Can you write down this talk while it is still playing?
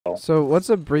So what's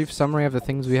a brief summary of the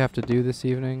things we have to do this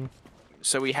evening?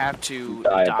 So we have to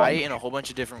Die a die bunch. in a whole bunch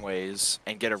of different ways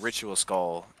and get a ritual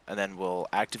skull, and then we'll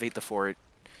activate the fort,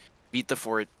 beat the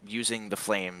fort using the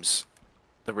flames,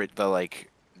 like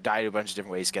die a bunch of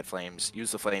different ways, get flames,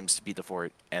 use the flames to beat the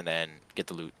fort, and then get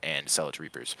the loot and sell it to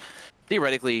reapers.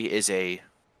 Theoretically is a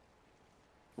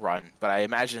run, but I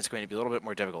imagine it's going to be a little bit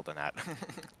more difficult than that.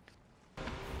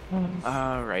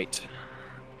 Alright.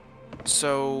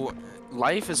 So,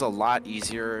 life is a lot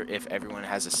easier if everyone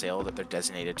has a sail that they're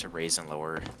designated to raise and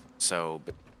lower. So,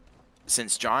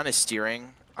 since John is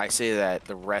steering, I say that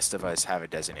the rest of us have a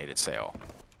designated sail.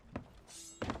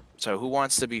 So, who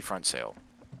wants to be front sail?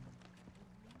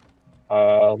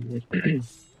 I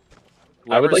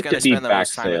would like gonna to be spend the back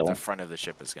most time at the sail. front of the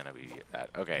ship is gonna be that.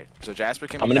 Okay, so Jasper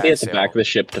can I'm be gonna back be at the sail. back of the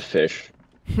ship to fish.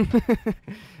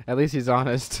 At least he's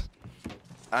honest.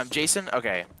 Jason,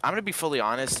 okay, I'm gonna be fully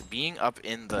honest. Being up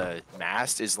in the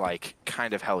mast is like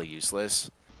kind of hella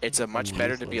useless. It's a much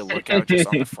better to be a lookout just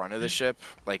on the front of the ship,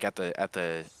 like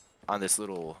on this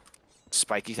little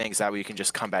spiky thing. 'Cause that way you can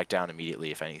just come back down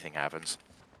immediately if anything happens.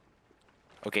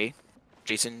 Okay,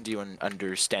 Jason, do you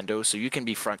understando? So you can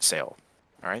be front sail,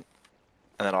 all right,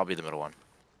 and then I'll be the middle one.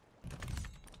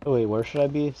 Oh wait, where should I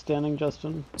be standing,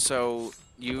 Justin? So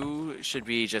you should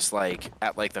be just like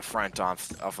at like the front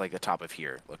of like the top of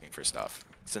here looking for stuff.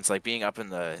 Since like being up in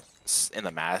the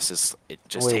mast it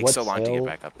just Wait, takes what so long to sail? get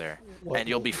back up there. And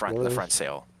you'll be the front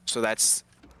sail. So that's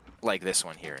like this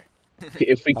one here.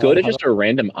 If we go to how just a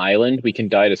random island, we can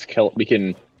die to we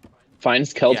can find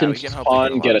skeleton we can hopefully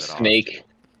spawn, get a get a lot of it off. snake,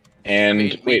 and I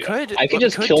mean, wait. I what can we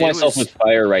just could kill do myself is- with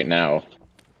fire right now.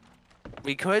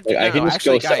 We could Like, I can just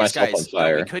actually go set guys, myself on no,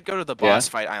 fire. we could go to the Yeah? boss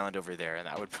fight island over there and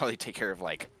that would probably take care of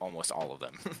like almost all of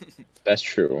them. That's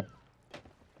true.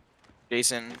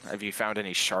 Jason, have you found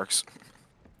any sharks?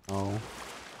 Oh.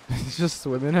 He's just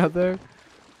swimming out there.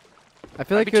 I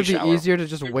feel Might like be it would too be shallow. easier to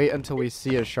just wait until we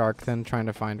see a shark than trying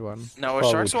to find one. No,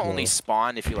 Probably sharks will only true.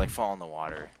 spawn if you like fall in the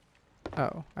water.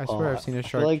 Oh, I swear I've seen a feel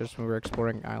shark like- just when we were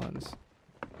exploring islands.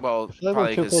 Well, feel like we're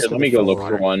probably too because close Here, to let me the go look for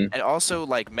front. one. and also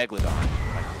like megalodon.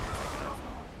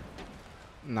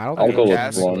 No, I don't I'll think go we look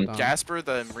have for one. megalodon. Jasper,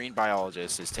 the marine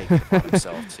biologist, is taking it upon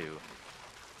himself to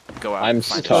go out I'm and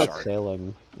find stuck. a shark.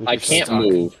 Sailing. We I should can't start-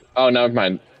 move. Oh, never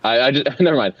mind. I just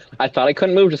never mind. I thought I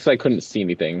couldn't move just so I couldn't see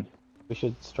anything. We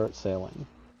should start sailing.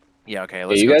 Yeah, okay, Yeah,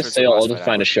 let's you go guys towards the sail. boss I'll just fight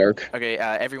find a island. shark. Okay,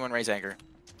 everyone raise anchor.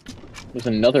 There's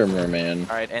another merman.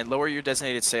 All right, and lower your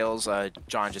designated sails.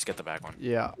 John, just get the back one.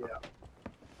 Yeah.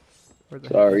 Where the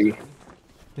heck Sorry. is he?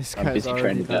 This I'm guy's busy trying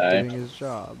already to not die. doing his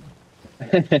job.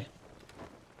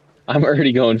 I'm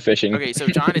already going fishing. Okay, so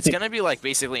John, it's gonna be like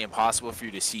basically impossible for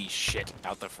you to see shit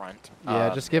out the front.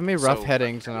 Yeah, just give me rough so-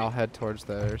 headings and I'll head towards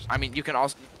theirs. I mean, you can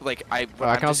also like Oh, I I'm can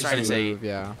just also trying to just say. move,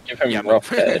 yeah. Give him Yeah, rough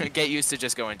head. get used to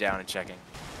just going down and checking.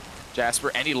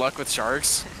 Jasper, any luck with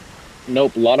sharks?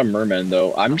 Nope, a lot of mermen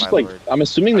though. I'm Oh, just my like, lord. I'm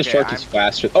assuming the Okay, shark is I'm-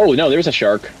 faster. Oh no, there's a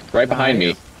shark right behind me.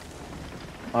 Nice.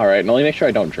 All right, and let me make sure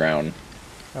I don't drown.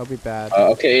 That'll be bad.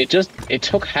 Okay, it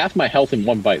took half my health in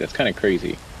one bite. That's kind of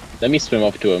crazy. Let me swim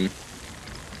up to him.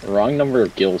 Wrong number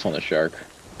of gills on the shark.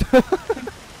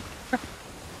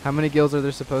 How many gills are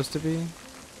there supposed to be?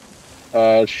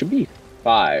 Should be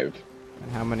 5.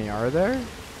 And how many are there?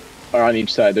 Or on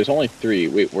each side. There's only 3.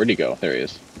 Wait, where'd he go? There he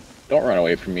is. Don't run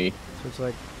away from me. So it's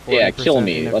like Yeah, 40% kill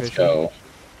me. Let's inefficient. go.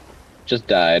 Just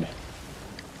died.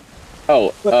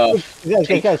 Oh,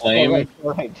 take guys, flame. to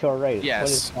our right, to our right.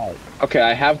 Yes. What is that? Okay,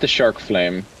 I have the shark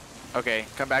flame. Okay,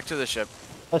 come back to the ship.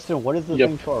 Justin, what is the Yep.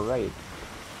 thing to our right?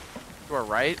 To our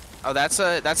right? Oh, that's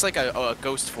like a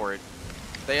ghost fort.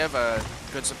 They have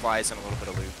good supplies and a little bit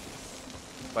of loot.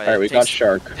 But Alright, we got takes,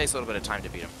 shark. It takes a little bit of time to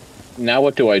beat them. Now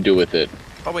what do I do with it?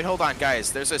 Oh wait, hold on,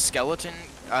 guys. There's a skeleton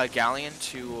galleon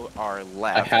to our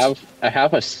left. I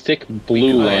have a thick We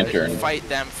blue could lantern. Fight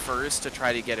them first to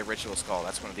try to get a ritual skull.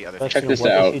 That's one of the other things. Check this What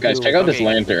does out, he guys. do? Check out this Okay.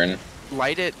 lantern.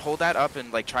 Light it, hold that up,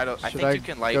 and like try to. I Should think I you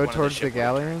can light go one towards of the the ship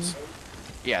galleon? lanterns.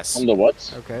 Yes. On the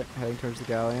what? Okay, heading towards the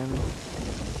galleon.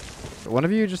 One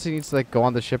of you just needs to like go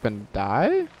on the ship and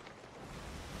die?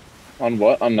 On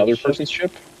what? On another person's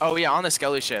ship? Oh yeah, on the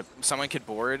skelly ship, someone could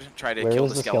board, try to Where kill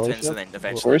is the the skelly skeletons, and then ship?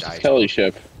 eventually Where's the die. Skelly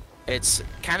ship? It's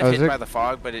kind Oh, of is hidden it? by the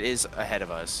fog, but it is ahead of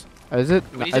us. Is it?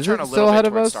 We need to Is turn it a still little bit ahead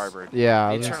of towards us? starboard. Yeah,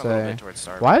 I We was need to gonna turn a little say. bit towards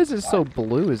starboard. Why is it so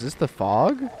blue? Is this the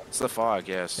fog? It's the fog,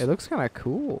 yes. It looks kind of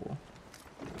cool.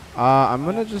 I'm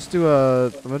gonna just do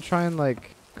I'm gonna try and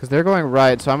like, cause they're going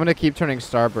right, so I'm gonna keep turning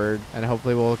starboard, and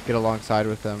hopefully we'll get alongside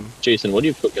with them. Jason, what are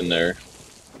you cooking there?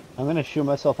 I'm gonna shoot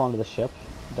myself onto the ship.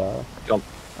 Duh. Jump.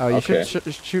 Oh, you Okay. should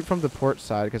shoot from the port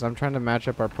side, cause I'm trying to match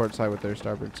up our port side with their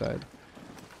starboard side.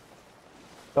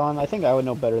 John, I think I would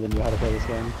know better than you how to play this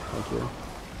game. Thank you.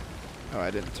 Oh,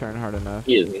 I didn't turn hard enough.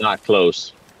 He is not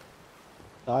close.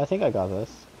 No, I think I got this.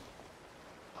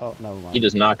 Oh, never mind. He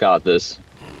does not got this.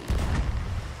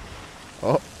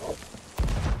 Oh,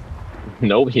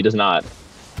 Nope, he does not.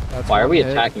 that's Why are we one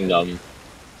hit, attacking them?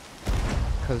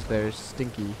 'cause they're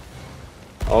stinky.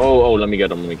 Oh, let me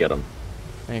get him, let me get him.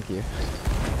 Thank you.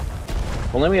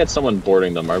 Well, then we had someone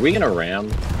boarding them. Are we gonna ram?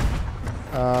 They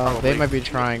Probably. might be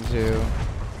trying to.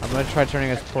 I'm gonna try turning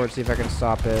us port, see if I can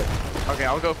stop it. Okay,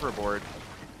 I'll go for a board.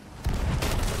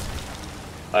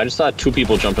 I just saw 2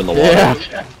 people jump in the water.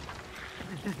 Yeah.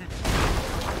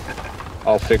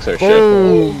 I'll fix our ship.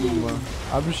 Boom!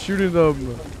 I'm shooting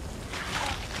them.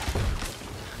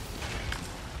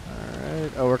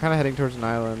 Alright. Oh, we're kind of heading towards an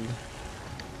island.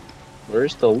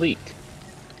 Where's the leak?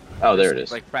 Oh, there it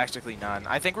is. Like practically none.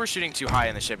 I think we're shooting too high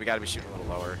in the ship. We gotta be shooting a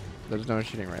little lower. There's no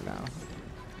shooting right now.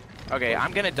 Okay,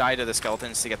 I'm gonna die to the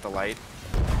skeletons to get the light.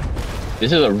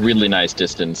 This is a really nice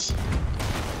distance.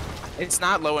 It's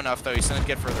not low enough though. You still need to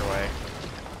get further away.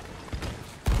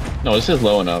 No, this is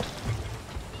low enough.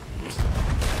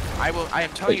 I am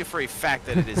telling you for a fact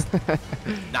that it is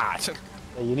not.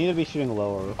 Yeah, you need to be shooting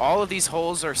lower. All of these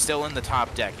holes are still in the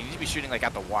top deck. You need to be shooting like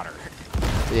at the water.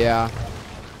 Yeah.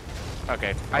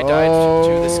 Okay, I died to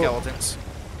the Oh. skeletons,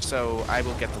 so I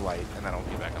will get the light and then I'll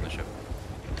be back on the ship.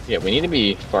 Yeah, we need to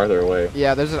be farther away.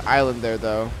 Yeah, there's an island there,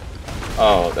 though.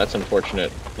 Oh, that's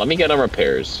unfortunate. Let me get on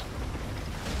repairs.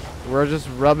 We're just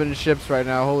rubbing ships right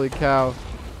now. Holy cow.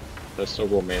 That's so Are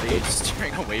you romantic.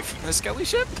 steering away from the skelly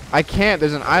ship? I can't.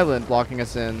 There's an island blocking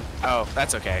us in. Oh,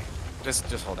 that's okay. Just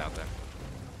hold out then.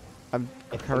 I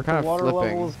We're think kind the of water flipping.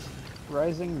 level's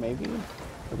rising, maybe?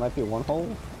 There might be one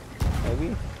hole?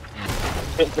 Maybe?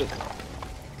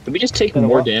 Did we just take Been a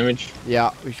more while. damage?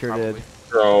 Yeah, we sure Probably. did.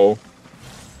 Bro.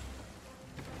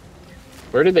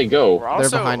 Where did they go? We're also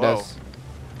They're behind low. us.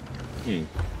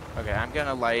 Okay, I'm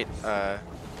gonna light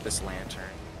this lantern.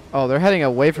 Oh, they're heading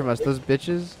away from us. Those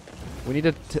bitches. We need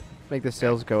to make the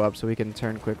sails go up so we can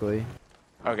turn quickly.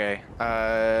 Okay,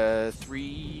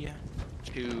 3,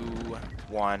 2,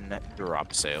 1,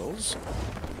 drop sails.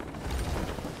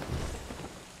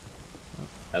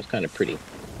 That was kind of pretty.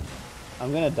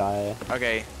 I'm gonna die.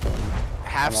 Okay,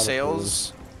 half I'm out of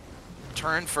sails,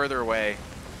 turn further away.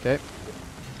 Okay.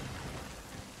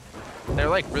 They're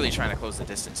like really trying to close the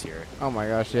distance here. Oh my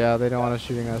gosh, yeah, they don't want us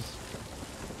shooting us.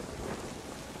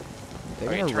 They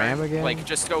Okay, gonna turn, ram again? like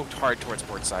just go hard towards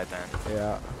port side then.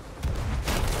 Yeah.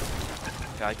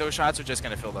 Yeah, like those shots are just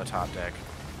gonna fill the top deck.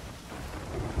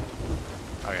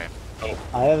 Okay,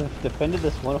 I have defended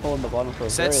this one hole in the bottom for a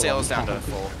set very sails long down to time.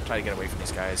 full. Try to get away from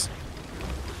these guys.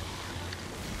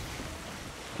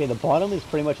 Okay, the bottom is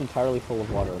pretty much entirely full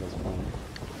of water at this point.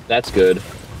 That's good.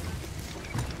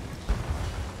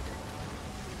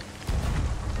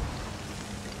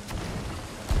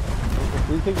 If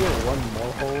we could get one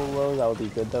more hole low, that would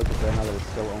be good though, because right now there's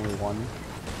still only one.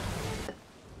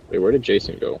 Wait, where did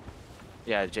Jason go?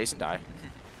 Yeah, Jason die.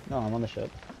 No, I'm on the ship.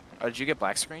 Oh, did you get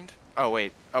black screened? Oh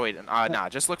wait, nah.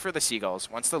 Just look for the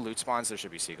seagulls. Once the loot spawns, there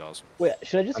should be seagulls. Wait,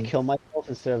 should I just kill myself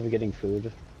instead of getting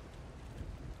food?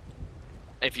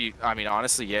 If you, I mean,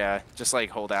 honestly, yeah. Just like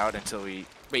hold out until we.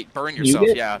 Wait, burn You yourself.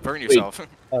 get- Yeah, burn wait. yourself.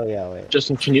 Oh yeah, wait.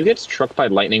 Justin, can you get struck by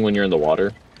lightning when you're in the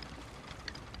water?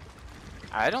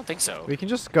 I don't think so. We can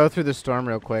just go through the storm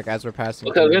real quick as we're passing.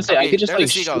 Okay, I was through. gonna say I Okay, could just they're the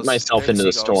like shoot seagulls. myself They're the into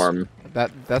the seagulls. storm.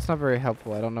 That's not very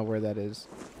helpful. I don't know where that is.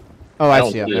 Oh, I I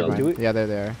don't see it. see Never them. mind. Do we- Yeah, they're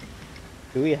there.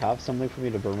 Do we have something for me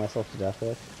to burn myself to death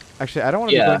with? Actually, I don't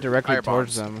want to Yeah. be going directly Fire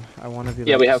towards bombs. them. I want to be.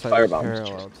 Yeah, like, we have slightly fire bombs.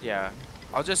 parallel to- Yeah,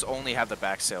 I'll just only have the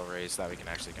back sail raised so that we can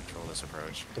actually control this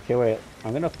approach. Okay, wait.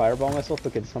 I'm gonna fireball myself,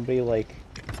 but can somebody like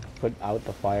put out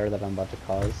the fire that I'm about to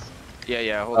cause?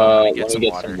 Yeah. Hold on. Let me get,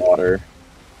 Some water.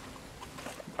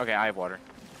 Okay, I have water.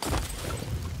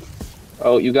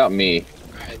 Oh, you got me.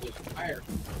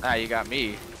 Ah, you got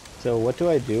me. So what do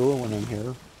I do when I'm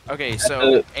here? Okay,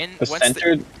 so the- in The once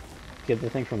center. Get the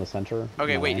thing from the center?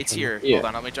 Okay, No, wait, I it's can- here. Yeah. Hold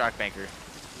on, let me drop banker.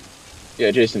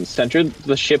 Yeah, Jason, center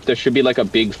the ship. There should be like a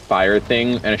big fire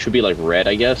thing, and it should be like red,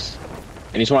 I guess.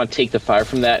 And you just want to take the fire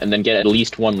from that, and then get at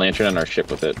least one lantern on our ship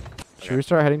with it. Should we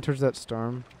start heading towards that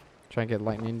storm? Try and get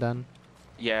lightning done.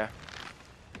 Yeah.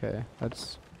 Okay,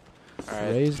 let's All right.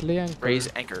 raise the anchor. Raise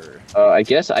anchor. I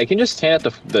guess I can just stand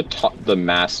at the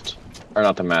mast, or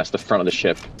not the mast, the front of the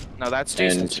ship. No, that's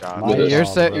Jason's And- job. My Hey, your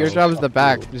job, set. Your bro. job is the Fuck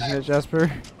back. you. Isn't it,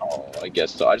 Jasper? Oh, I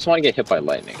guess so. I just want to get hit by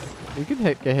lightning. You could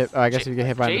get hit. Oh, I guess if you get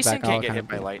hit by Jason the back, can't I'll get kind hit of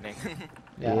by do- lightning.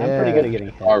 Yeah, I'm pretty good at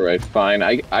getting hit. All right, fine.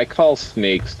 I call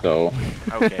snakes though.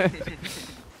 Okay.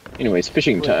 Anyways,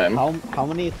 fishing Wait, time. How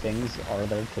many things are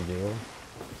there to do?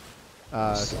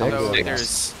 So Six. there's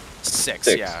six,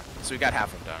 Six. yeah. So we got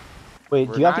half of them done. Wait,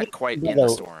 We're do you have not to quite do in the the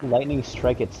storm. lightning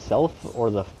strike itself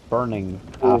or the burning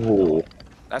Ooh. after?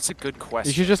 That's a good question.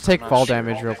 You should just I'm take not fall sure.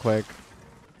 damage real quick.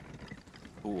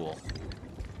 Cool.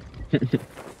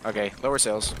 Okay, lower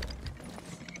sails.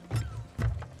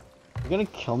 You're gonna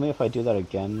kill me if I do that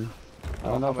again. I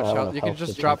don't know How if much I have health? enough You can health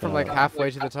just to drop take from it like out.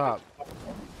 halfway to the top.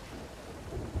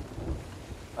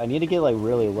 I need to get like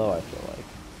really low, I feel like.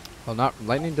 Well, not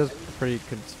lightning does pretty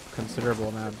considerable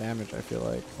amount of damage. I feel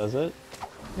like. Does it?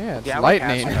 Yeah, it's Yeah, like half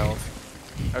lightning. your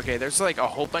health. Okay, there's like a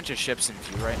whole bunch of ships in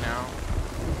view right now.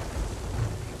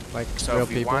 Like So real if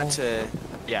we people. want to,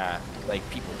 yeah, like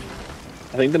people.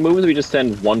 I think the move is we just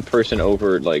send one person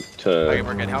over, like, Okay,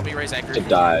 we're to good. Help me raise anchor.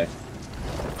 die.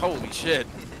 Holy shit.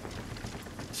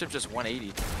 Ship just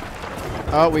 180.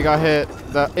 Oh, we got hit.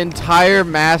 The entire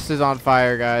mast is on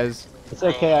fire, guys. It's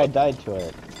okay, I died to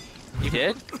it. You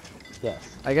did? Yes.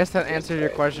 I guess that answered your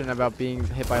question about being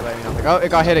hit by lightning. I was like, oh, it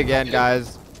got hit again,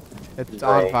 guys. It's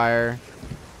on Bro. fire.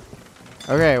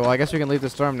 Okay, well, I guess we can leave the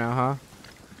storm now, huh?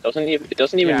 It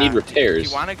doesn't even need Do repairs.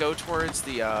 you want to go towards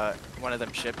the one of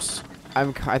them ships? I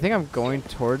think I'm going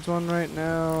towards one right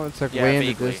now. It's like Yeah, way in the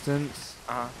vaguely. distance.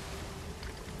 Uh-huh.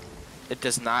 It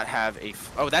does not have a...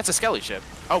 Oh, that's a skelly ship.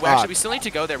 Oh, well, Ah. actually, we still need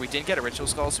to go there. We didn't get a ritual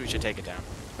skull, so we should take it down.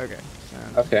 Okay.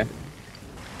 Okay.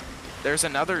 There's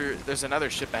another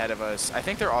ship ahead of us. I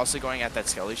think they're also going at that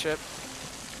skelly ship.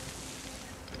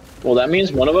 Well, that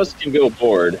means one of us can go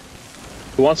board.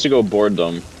 Who wants to go board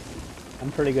them?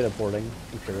 I'm pretty good at boarding.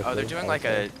 Oh, they're doing like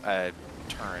a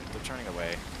turn. They're turning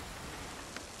away.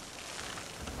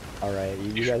 Alright,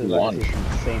 you You guys should are about to launch. see some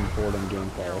insane boarding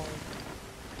gameplay.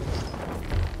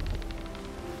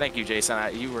 Thank you,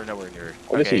 Jason. You were nowhere near.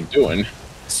 What is he doing?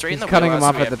 Straighten He's the cutting wheel him out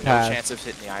off so we at have the no pass. chance of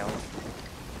hitting the island.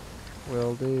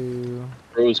 Will do.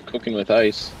 Bro's cooking with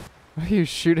ice. What are you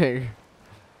shooting?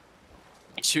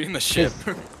 Shooting the ship.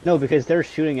 No, because they're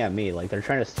shooting at me, like they're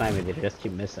trying to snipe me, they just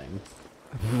keep missing.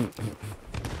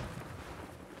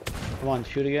 Come on,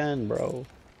 shoot again, bro.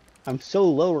 I'm so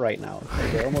low right now,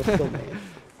 like, they almost killed me.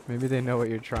 Maybe they know what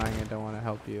you're trying and don't want to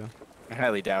help you. I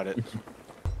highly doubt it.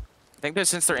 I think that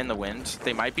since they're in the wind,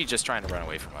 they might be just trying to run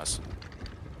away from us.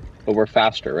 But we're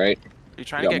faster, right? You're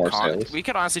trying We to got get more cons. sails. We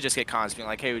could honestly just get cons being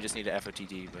like, hey, we just need a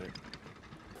FOTD, but...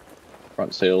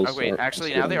 Front sails. Oh wait, are actually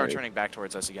still now they are made. turning back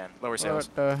towards us again. Lower sails.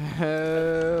 What the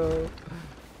hell?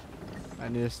 I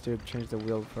need to change the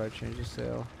wheel before I change the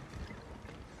sail.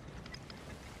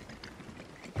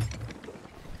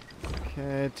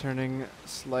 Okay, turning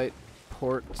slight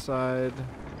port side.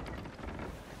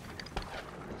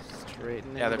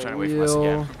 Straightening Yeah, they're the trying to wait from us wheel.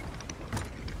 again.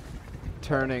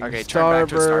 Turning Okay, turn back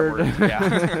to starboard. starboard.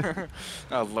 Yeah.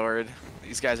 Oh lord,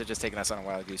 these guys are just taking us on a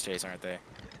wild goose chase, aren't they?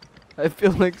 I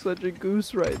feel like such a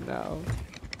goose right now.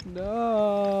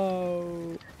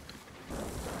 No.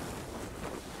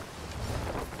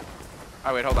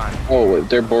 Oh wait, hold on. Oh,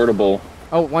 they're boardable.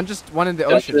 Oh, one in the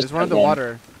Yeah, ocean. just There's one in the one.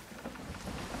 water.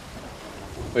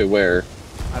 Wait, where?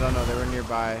 I don't know. They were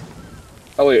nearby.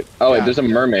 Oh wait, Yeah. there's a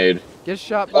mermaid. Get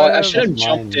shot Oh, by I them. should have Mine.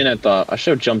 jumped in at the. I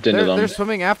should have jumped into them. They're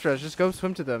swimming after us. Just go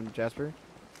swim to them, Jasper.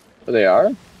 Oh, they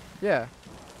are? Yeah.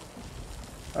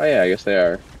 Oh yeah, I guess they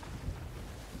are.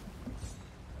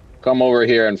 Come over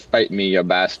here and fight me, you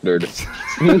bastard.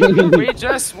 We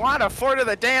just want a fort of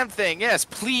the damn thing. Yes,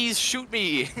 please shoot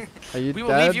me. Are you We will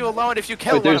dead? leave you alone if you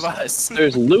kill Wait, one of there's- us.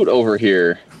 There's loot over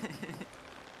here.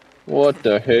 What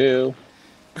the hell?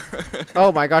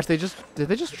 Oh my gosh! Did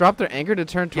they just drop their anchor to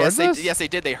turn towards us? Yes, they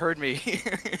did. They heard me.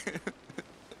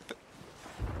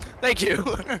 Thank you.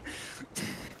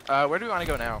 Where do we want to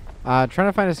go now? Trying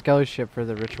to find a skelly ship for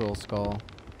the ritual skull.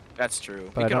 That's true.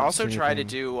 But I We could don't also see try to anything.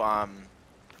 do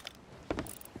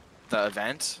the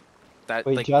event. That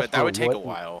Wait, but that Jasper, would take a what-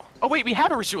 while. Oh wait, we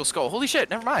have a ritual skull. Holy shit!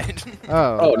 Never mind.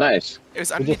 Oh, Oh. nice. It was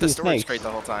We underneath just the need storage snakes. crate the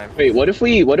whole time. Wait, what if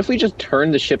we just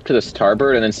turn the ship to the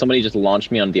starboard and then somebody just launched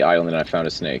me on the island and I found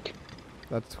a snake?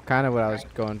 That's kind of what I was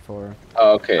going for.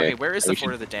 Oh, okay. Okay, where is the We Fort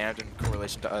should- of the Damned in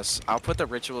correlation to us? I'll put the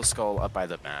ritual skull up by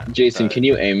the map. Jason, The- can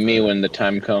you aim me when the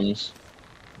time comes?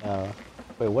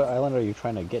 Wait, what island are you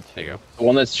trying to get to? There you go. The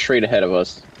one that's straight ahead of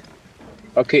us.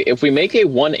 Okay, if we make a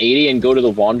 180 and go to the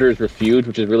Wanderer's Refuge,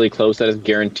 which is really close, that is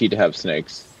guaranteed to have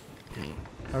snakes.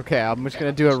 Okay, I'm just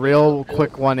gonna do a real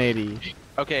quick 180.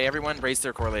 Okay, everyone raise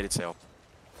their correlated sail.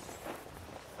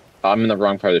 I'm in the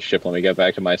wrong part of the ship. Let me get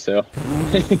back to my sail.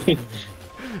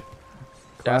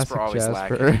 Jasper Classic always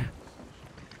Jasper. lagging.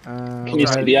 Can you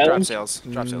see the Drop island? sails.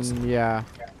 Drop sails. Yeah,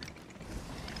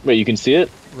 Wait, you can see it?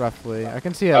 roughly. I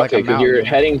can see it like Okay, a because mountain. you're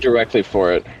heading directly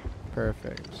for it.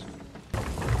 Perfect.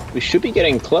 We should be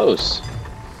getting close.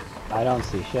 I don't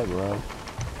see shit, bro.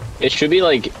 It should be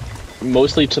like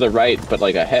mostly to the right, but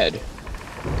like ahead.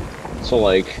 So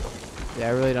like. Yeah,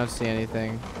 I really don't see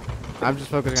anything. I'm just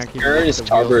focusing on keeping Turn is the wheels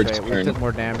starboard's straight. We turn. took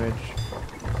more damage.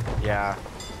 Yeah.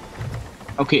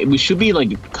 Okay, we should be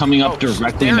like coming up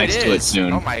directly there next to it is.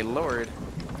 soon. Oh my lord.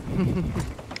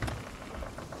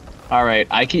 All right,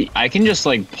 I can just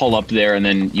like pull up there, and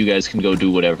then you guys can go do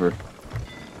whatever.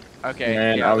 Okay.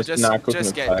 Man, yeah, I was just, not cooking just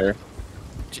with get fire.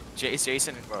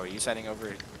 Jason. Oh, are you setting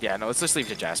over? Yeah, no. Let's just leave it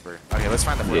to Jasper. Okay, let's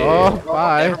find the. Yeah. Oh,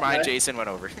 bye. Never mind. Jason went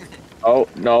over. Oh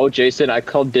no, Jason! I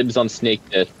called dibs on snake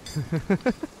death.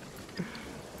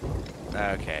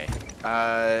 Okay.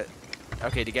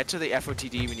 Okay, to get to the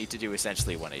FOTD, we need to do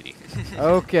essentially 180.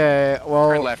 Okay, Turn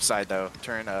well, left side, though.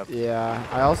 Turn up. yeah.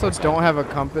 I also don't have a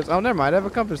compass. Oh, never mind. I have a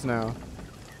compass now.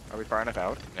 Are we far enough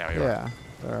out? Yeah, we are. Yeah.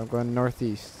 There, I'm going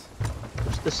northeast.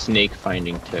 What's the snake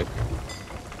finding tick?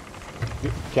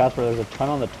 Jasper, there's a ton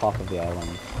on the top of the island.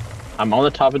 I'm on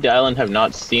the top of the island, have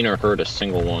not seen or heard a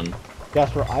single one.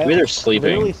 Jasper, I Maybe they're sleeping.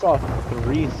 literally saw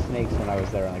 3 snakes when I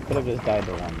was there, and I could have just died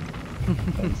to one.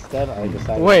 But instead, I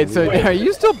decided. Wait, to so leave. are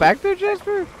you still back there,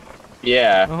 Jasper?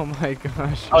 Yeah. Oh my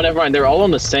gosh. Oh, never mind. They're all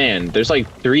on the sand. There's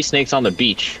like 3 snakes on the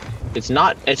beach. It's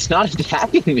not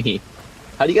attacking me.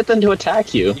 How do you get them to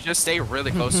attack you? You just stay really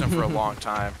close to him for a long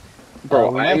time.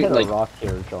 Bro, we might I'm hit like, a rock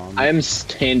here, John. I am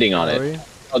standing on Are it. we?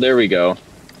 Oh, there we go.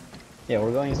 Yeah,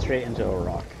 we're going straight into a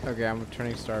rock. Okay, I'm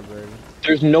turning starboard.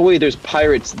 There's no way there's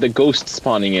pirates, the ghosts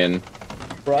spawning in.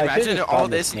 Bro, I Imagine should've just all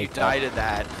gotten the this and you snake died back. in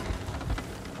that.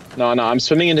 No, I'm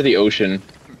swimming into the ocean.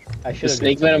 I The should've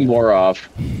snake just done venom it. wore off.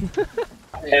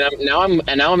 And now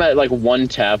I'm at like 1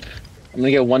 tap. I'm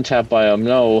gonna get 1 tap by him.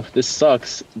 No, this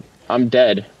sucks. I'm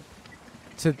dead.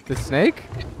 To the snake?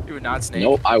 You would not snake.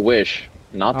 Nope, I wish.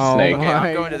 Not the Oh snake. Okay, my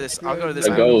I'm going to this. I'll go to this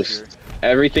The island ghost.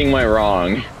 Everything went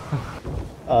wrong.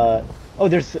 Oh,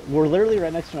 we're literally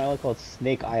right next to an island called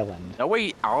Snake Island. No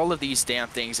way, all of these damn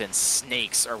things and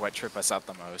snakes are what trip us up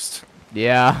the most.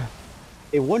 Yeah.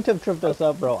 It wouldn't have tripped us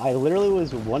up, bro. I literally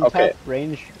was 1 Okay. tap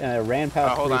range and I ran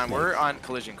past. Hold 3 on, we're snakes. on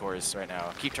collision course right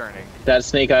now. Keep turning. That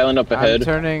Snake Island up I'm ahead.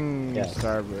 turning Yes.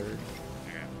 starboard.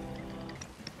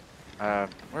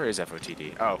 Where is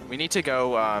FOTD? Oh, we need to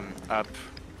go up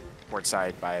port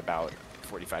side by about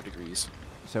 45 degrees.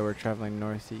 So we're traveling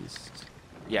northeast.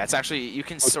 Yeah, it's actually, you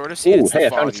can sort of see Ooh, it's hey, the I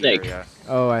found a foggy snake. area.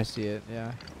 Oh, I see it.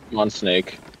 Yeah. Come on,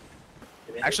 Snake.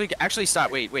 Actually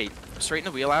stop. Wait. Straighten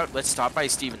the wheel out. Let's stop by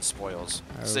Steven's Spoils.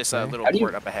 It's this Okay. little How do you-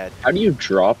 port up ahead. How do you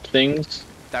drop things?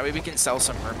 That way we can sell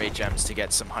some mermaid gems to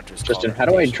get some hunters. Tristan, how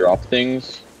do I drop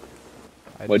things?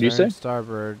 I What'd you turned say?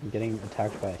 Starboard. I'm getting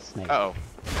attacked by a snake. Oh,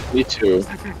 Me too.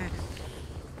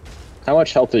 How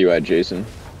much health are you at, Jason?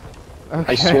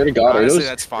 Okay. I swear to God, Honestly, are those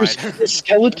that's fine.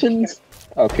 skeletons?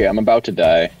 Okay, I'm about to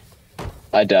die.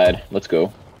 I died. Let's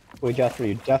go. Wait, Jasper,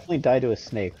 you definitely died to a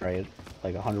snake, right?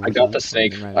 Like 100%. I got the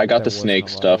snake. Man, I got that the wasn't snake a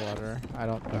lot of stuff. water. I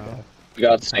don't know. Okay. We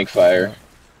got snake fire.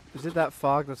 Is it that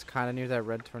fog that's kind of near that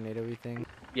red tornado-y thing?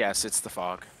 yes, it's the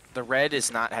fog. The red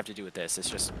does not have to do with this. It's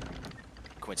just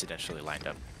coincidentally lined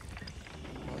up.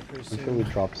 Pretty I'm sure we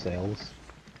soon. drop sails.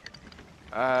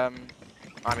 I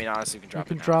mean, honestly, we can You drop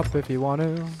can it now. drop if you want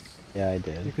to. Yeah, I You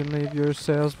did. can leave your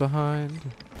sails behind.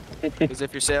 Because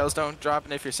if your sails don't drop,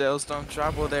 and if your sails don't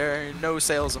drop, well, there are no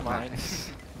sails of mine.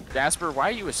 Jasper, why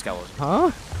are you a skeleton?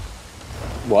 Huh?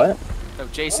 What? No,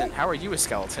 Jason, how are you a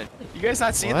skeleton? You guys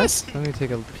not see What? this? Let me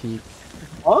take a peek.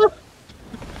 Huh?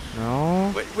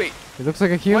 No. Wait, It looks like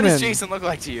a what human. does Jason look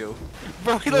like to you?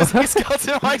 Bro, he looks like a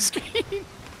skeleton on my screen.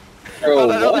 Bro,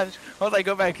 hold on, what? hold on,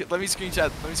 go back. Let me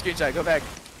screenshot, go back.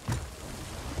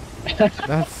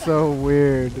 That's so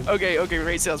weird. Okay,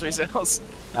 raise sails.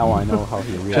 Now I know how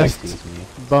he really Just- sees me.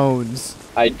 Bones.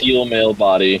 Ideal male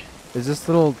body. Is this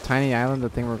little tiny island the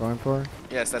thing we're going for?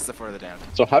 Yes, that's the further down.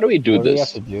 So how do we do What do we have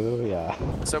this? to do? Yeah.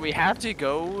 So we have to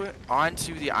go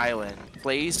onto the island,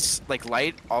 place,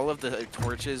 light all of the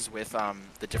torches with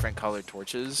the different colored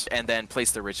torches, and then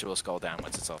place the ritual skull down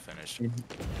once it's all finished.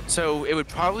 So it would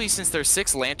probably, since there's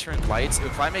 6 lantern lights, it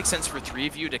would probably make sense for 3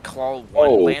 of you to call one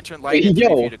Oh, lantern light and 3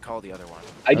 of yo. you to call the other one.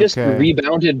 I just Okay.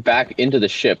 rebounded back into the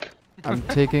ship. I'm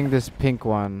taking this pink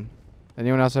one.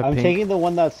 Anyone else have I'm pink? taking the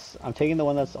one that's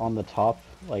on the top,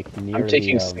 like near I'm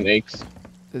taking the, snakes.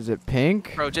 Is it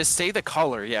pink? Bro, just say the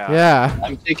color, yeah. Yeah.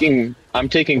 I'm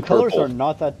taking colors purple. are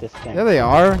not that distinct. Yeah, they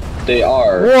are. They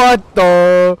are. What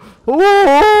the?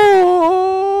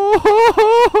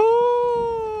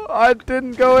 I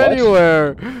didn't go What?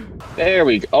 anywhere. There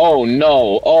we go. Oh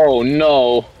no. Oh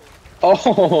no.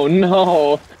 Oh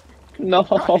no. No.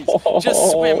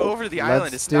 Just swim over the island.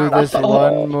 Let's It's do not this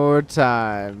one more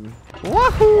time.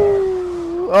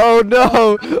 Wahoo! Oh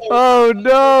no! Oh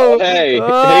no! Hey,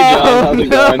 oh, hey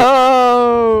John,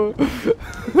 how's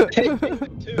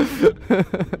it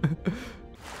going?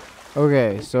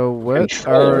 Okay, so what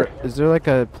Controller. is there like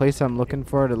a place I'm looking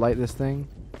for to light this thing?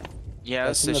 Yes,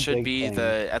 That's in it the should big be thing.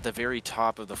 at the very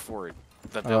top of the fort.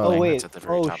 The Oh. building Oh wait. that's at the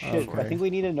very Oh top shit. of the Okay. fort. I think we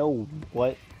need to know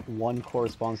what one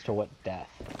corresponds to what death.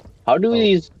 How do Oh.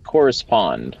 these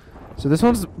correspond? So this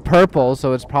one's purple,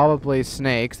 so it's probably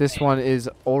snakes. This one is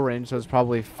orange, so it's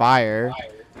probably fire.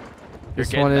 You're This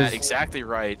getting one that is exactly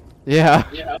right. yeah.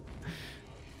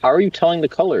 How are you telling the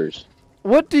colors?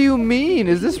 What do you mean?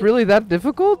 Is this really that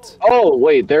difficult? Oh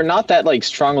wait, they're not that like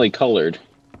strongly colored.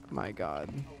 My God.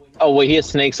 Oh wait, he has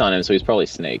snakes on him, so he's probably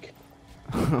snake.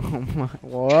 Oh my,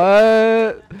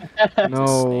 what? No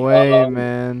snake. way,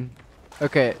 man.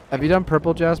 Okay, have you done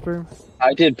purple, Jasper?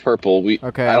 I did purple.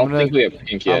 Okay, I I'm don't gonna- think we have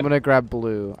pink yet. I'm gonna grab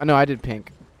blue. No, I did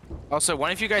pink. Also,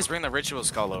 one of you guys bring the ritual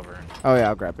skull over. Oh yeah,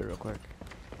 I'll grab it real quick.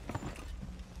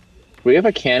 We have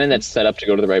a cannon that's set up to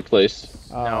go to the right place.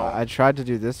 No. I tried to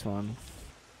do this one.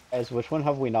 Guys, which one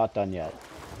have we not done yet?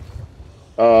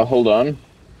 Hold on.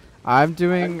 I'm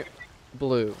doing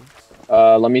blue.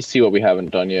 Let me see what we haven't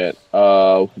done yet.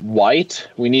 White.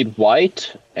 We need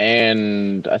white,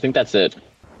 and I think that's it.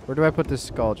 Where do I put this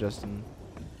skull, Justin?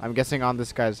 I'm guessing on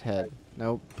this guy's head.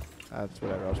 Nope. That's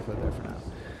whatever. I'll just put it there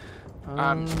for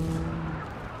now.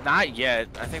 Not yet.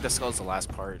 I think the skull's the last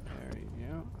part. There we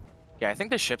go. Yeah, I think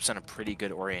the ship's in a pretty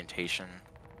good orientation.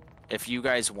 If you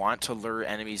guys want to lure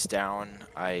enemies down,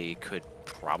 I could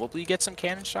probably get some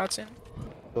cannon shots in.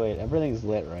 Wait, everything's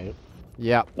lit, right?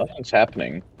 Yeah. Nothing's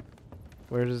happening.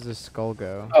 Where does this skull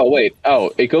go? Oh wait.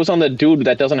 Oh, it goes on the dude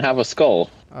that doesn't have a skull.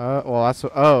 Well, that's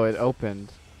what. Oh, it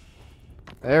opened.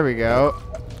 There we go.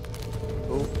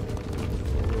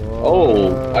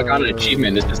 Oh, I got an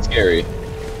achievement. This is scary.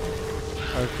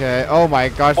 Okay. Oh my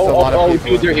gosh, there's a lot of people.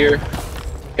 dudes are here.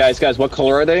 Guys, what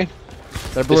color are they?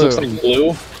 They're This blue. looks like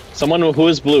blue. Someone who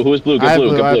is blue? Who is blue? I Get have blue.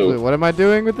 blue. Get I have blue. blue. What am I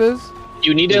doing with this?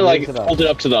 You need to You like raise it up. hold it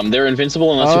up to them. They're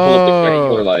invincible unless you hold up the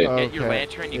regular light. Get your Okay.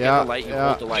 lantern, you Yeah, get the light, you yeah.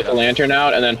 hold the light Get the up. lantern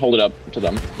out and then hold it up to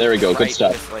them. There we go. Good Right,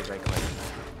 stuff. with, like, right click.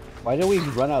 Why did we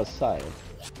run outside?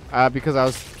 Because I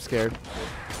was scared.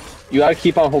 You gotta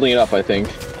keep on holding it up, I think.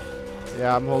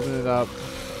 Yeah, I'm holding it up.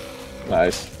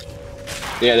 Nice.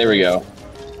 Yeah, there we go.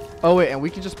 Oh wait, and we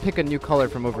can just pick a new color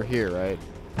from over here, right?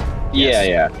 Yeah,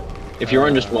 yeah. If you're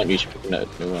on just one, you should pick a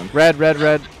new one. Red, red,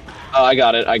 red. Oh, I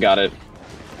got it. I got it.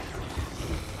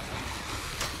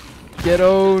 Get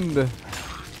owned.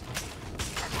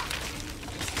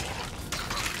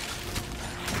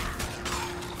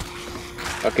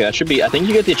 Okay, that should be. I think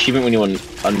you get the achievement when you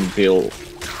unveil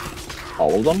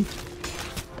all of them.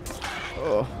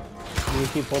 Oh. Can you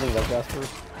keep holding it up, Jasper?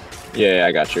 Yeah,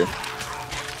 I got you.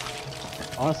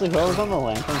 Honestly, whoever's on the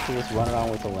lantern should just run around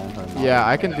with the lantern. not Yeah, on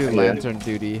I the can do lantern. lantern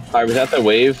duty. Alright, was that the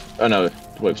wave? Oh no, the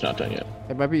wave's not done yet.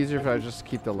 It might be easier if I just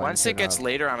keep the lantern Once it gets up.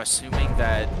 later, I'm assuming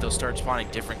that they'll start spawning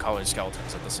different colored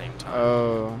skeletons at the same time.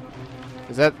 Oh.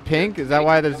 Is that pink? Is that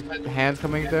why there's hands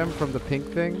coming to him from the pink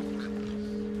thing?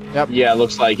 Yep. Yeah, it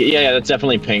looks like it. Yeah, that's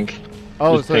definitely pink.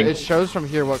 Oh, Just so pink. it shows from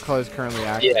here what color is currently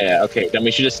active. Yeah, okay, then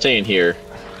we should just stay in here.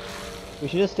 We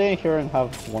should just stay here and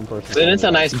have one person. Then it's a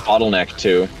hold it nice bottleneck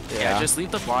too. Yeah, just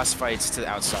leave the boss fights to the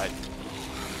outside.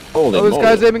 Holy Oh, this moly.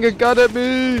 guy's aiming a gun at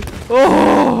me!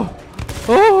 Oh!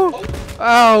 Oh!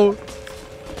 Ow!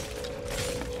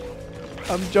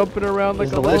 I'm jumping around like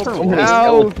Is a the little... lantern working?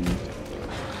 Ow! up.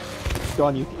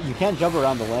 John, you can't jump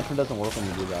around. The lantern doesn't work when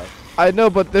you do that. I know,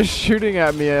 but they're shooting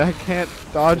at me. I can't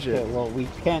dodge Okay, it. well, we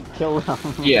can't kill them.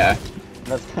 Yeah.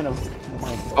 That's kind of...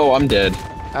 Oh, I'm dead.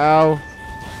 Ow.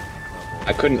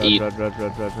 I couldn't Red, eat. red, red,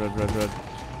 red, red, red, red, red.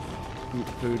 Eat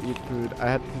food, eat food. I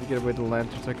had to get away the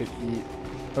lantern so I could eat.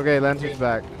 Okay, lantern's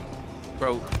back.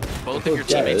 Bro, both of your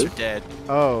teammates are dead.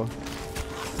 Oh.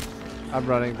 I'm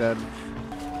running dead.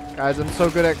 Guys, I'm so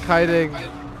good at kiting.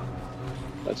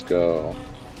 Let's go.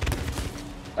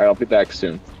 Alright, I'll be back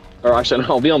soon. Or actually, no,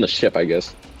 I'll be on the ship, I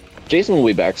guess. Jason will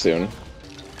be back soon.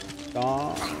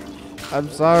 I'm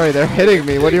sorry, they're hitting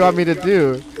me. What do you want me to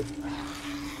do?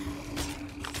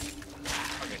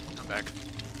 Okay, I'm back.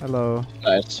 Hello.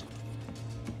 Nice.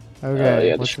 Okay,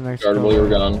 Yeah, what's the next started while you were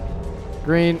color? gone.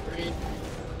 Green.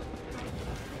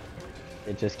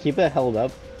 Just keep it held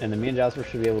up, and then me and Jasper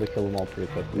should be able to kill them all pretty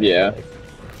quickly. Yeah.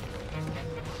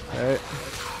 Alright.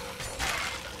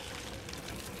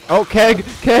 Oh, keg!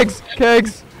 Kegs!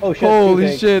 Kegs! Oh shit! Holy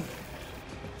two shit!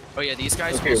 Oh yeah, these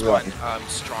guys Okay, will spawn right.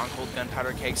 stronghold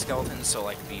gunpowder cake skeletons, so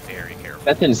like be very careful.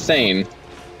 That's insane.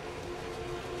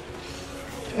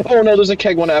 Oh no, there's a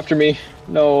keg one after me.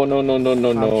 No, no, no, no,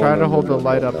 no, no. I'm trying to no, hold no, the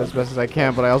light no, up no. as best as I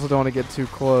can, but I also don't want to get too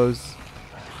close.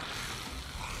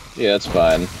 Yeah, that's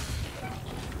fine.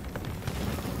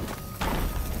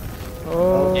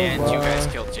 Oh, And you guys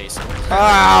my. killed Jason.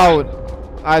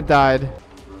 Ow! I died.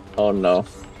 Oh no.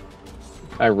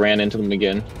 I ran into them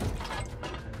again.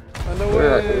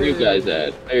 Where are you guys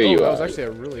at? There you That are. was actually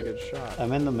a really good shot.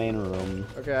 I'm in the main room.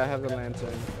 Okay, I have the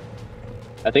lantern.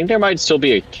 I think there might still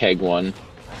be a keg one.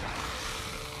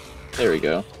 There we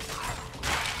go.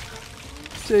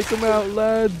 Take them out,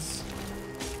 lads.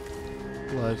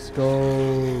 Let's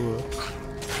go.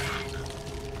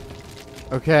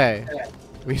 Okay.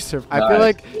 We I feel Nice.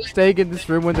 like staying in this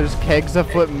room when there's kegs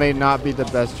afoot may not be the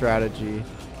best strategy.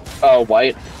 Oh,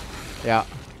 white. Yeah.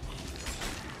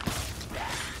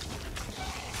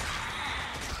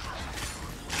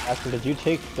 After, did you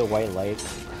take the white light?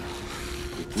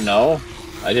 No,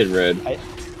 I did red.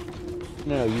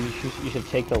 No, you should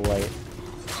take the light.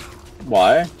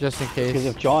 Why? Just in Because case.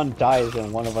 if John dies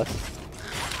and one of us,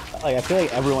 like, I feel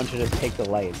like everyone should just take the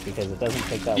light because it doesn't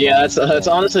take that long. Yeah, that's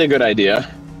honestly a good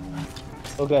idea.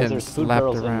 Oh guys, And there's food slapped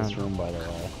barrels in around. this room, by the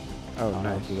way. I Oh, don't know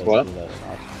nice. if you guys What? do that or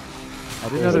not. I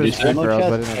didn't know there What was did you say? food Ammo barrels,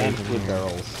 but I chest didn't know and there was food in here.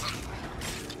 barrels.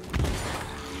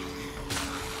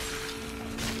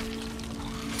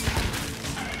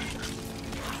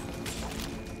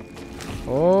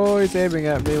 Oh, he's aiming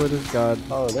at me with his gun.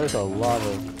 Oh, there's a lot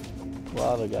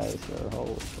of guys there.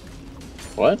 Holy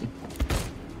shit. What?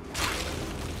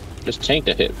 Just tanked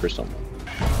a hit for someone.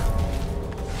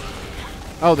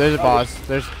 Oh, there's a boss.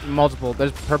 There's multiple.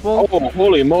 There's purple. Oh,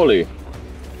 holy moly!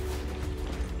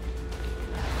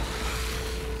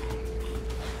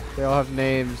 They all have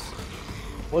names.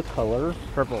 What color?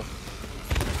 Purple.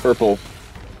 Purple.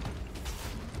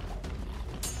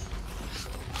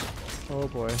 Oh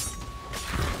boy.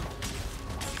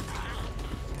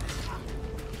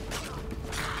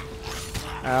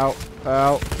 Ow.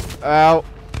 Ow. Ow.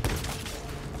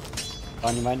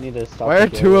 John, you might need to stop. Why are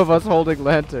the two game. of us holding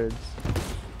lanterns?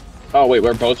 Oh wait,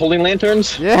 we're both holding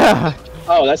lanterns? Yeah.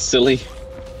 Oh, that's silly.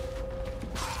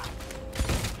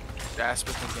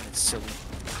 Jasper thinking it's silly.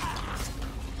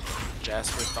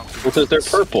 Jasper thinking Because they're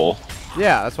purple.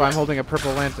 Yeah, that's why I'm holding a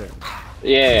purple lantern.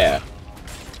 Yeah.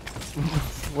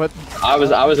 What? I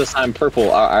was assigned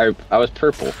purple. I was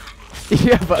purple.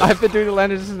 Yeah, but I've been doing the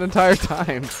lanterns this entire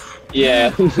time. Yeah.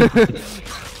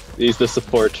 He's the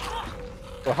support.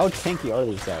 Well, how tanky are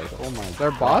these guys? Oh my.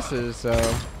 They're bosses, so.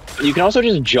 You can also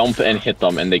just jump and hit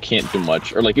them and they can't do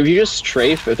much. Or like if you just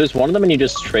strafe, if there's one of them and you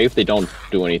just strafe, they don't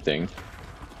do anything.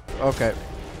 Okay.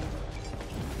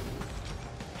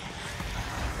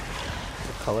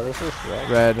 What color is this? Red.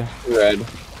 Red. Red.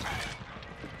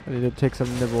 I need to take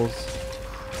some nibbles.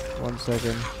 1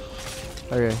 second.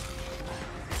 Okay.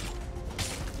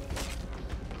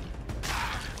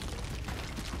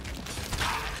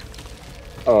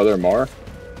 Oh, there are more?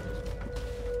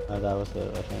 That was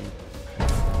it, I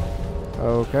think.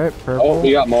 Okay, purple. Oh,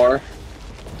 we got more.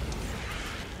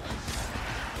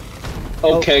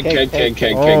 Oh, keg.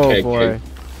 Oh boy.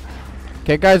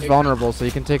 Okay, guy's vulnerable, so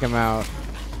you can take him out.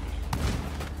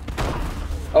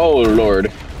 Oh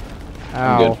lord.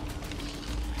 Ow.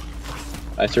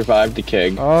 I survived the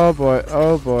keg. Oh boy,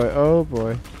 oh boy, oh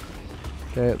boy.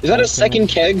 Okay, Is that a second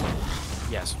keg?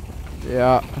 Yes.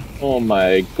 Yeah. Oh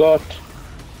my god.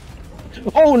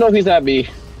 Oh no, he's at me.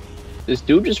 This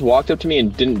dude just walked up to me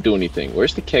and didn't do anything.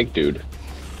 Where's the keg dude?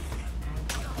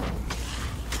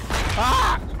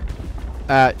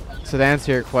 So to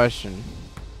answer your question.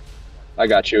 I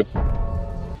got you.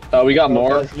 We got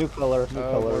more. Guys, new color. New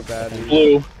Oh, color. more baddies.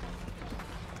 Blue.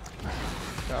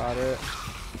 Got it.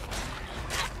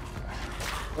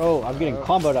 Oh, I'm getting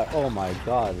comboed out. Oh my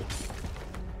god.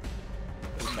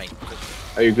 Oh my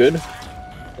goodness. Are you good?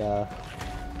 Yeah.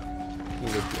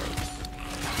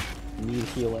 Need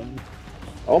healing.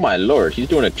 Oh my lord, he's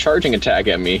doing a charging attack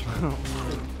at me.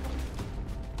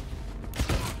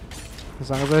 As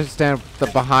long as I stand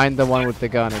behind the one with the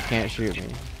gun, it can't shoot me.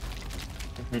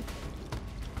 Pink.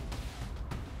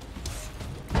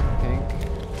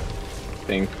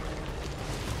 Think.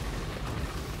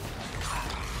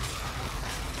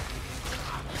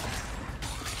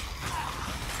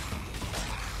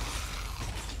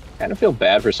 Kind of feel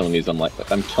bad for some of these.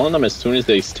 I'm killing them as soon as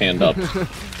they stand up.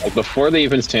 Like before they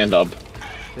even stand up.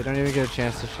 They don't even get a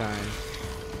chance to shine.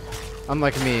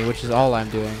 Unlike me, which is all I'm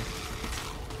doing.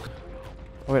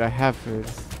 Oh, wait, I have food.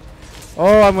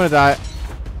 Oh, I'm gonna die.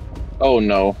 Oh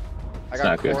no. I It's got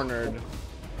not good. cornered.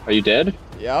 Are you dead?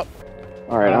 Yep.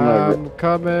 Alright, I'm I'm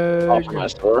coming. off my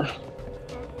store.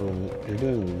 You're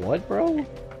doing what, bro?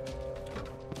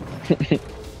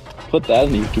 Put that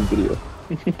in the YouTube video.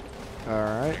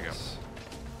 Alright. There you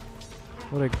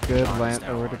What a good John is lamp.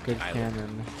 now Oh, what a on good island.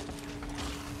 cannon.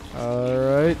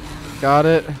 Alright, got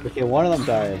it. Okay, one of them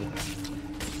died.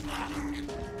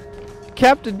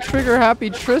 Captain Trigger Happy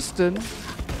Tristan.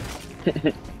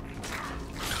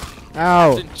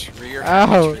 Ow. Captain Trigger Ow.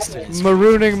 Happy Tristan is-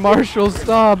 Marooning Marshall,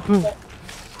 stop.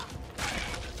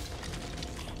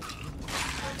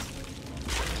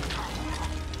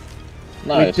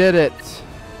 Nice. We did it.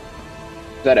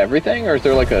 Is that everything, or is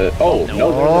there like a? Oh No.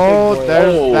 no. Oh, boy.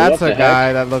 there's, Oh, that's what the a heck?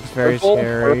 guy that looks very Purple?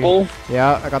 scary. Purple?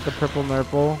 Yeah, I got the purple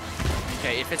nurple.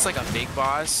 Okay, if it's like a big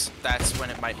boss, that's when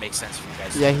it might make sense for you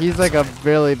guys. Yeah, to he's like a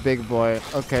really big boy.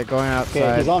 Okay, going Okay,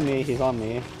 outside. he's on me. He's on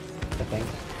me. I think.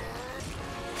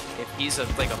 If he's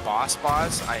like a boss,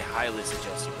 I highly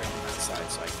suggest you bring him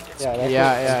outside so I can get. Yeah, some- that's Yeah,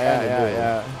 what I'm yeah, trying to yeah, do.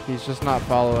 yeah. He's just not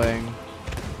following.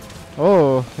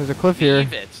 Oh, there's a cliff here.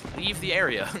 Leave it. Leave the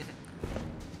area.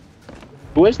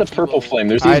 Who has the purple flame?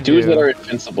 There's these I dudes do. that are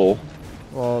invincible.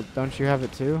 Well, don't you have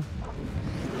it too?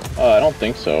 I don't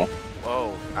think so.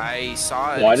 Whoa, I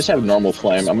saw. No, I just have normal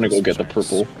flame. I'm gonna go get the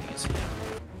purple.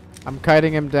 I'm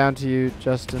kiting him down to you,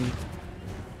 Justin.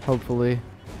 Hopefully.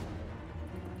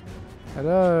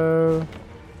 Hello.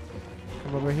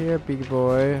 Come over here, big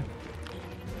boy.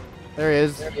 There he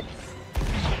is.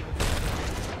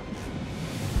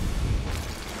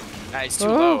 It's too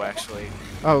Oh. low, actually.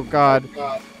 Oh God.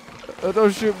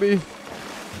 Don't shoot me.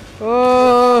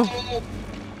 Oh.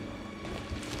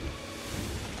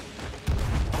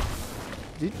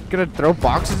 Is he gonna throw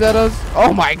boxes at us?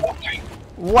 Oh my.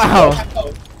 Wow.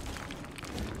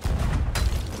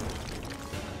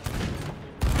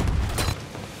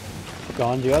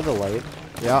 Gone. Do you have the light?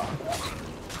 Yeah.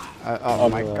 Oh Oh,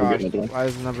 my I'm gosh. getting another one. Why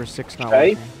is number 6 not Should I,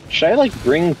 working? should I like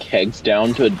bring kegs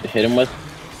down to hit him with?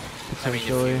 I mean,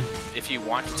 Potentially. if you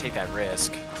want to take that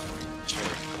risk, sure.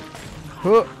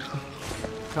 Huh.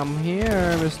 Come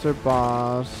here, Mr.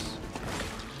 Boss.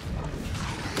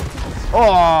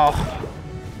 Oh!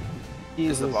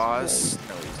 Is the boss?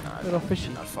 No, he's not. Little fishy.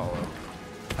 Not follow.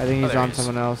 I think Oh, he's there on he is.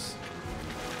 someone else.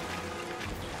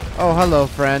 Oh, hello,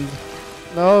 friend.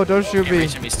 No, don't shoot Can't me.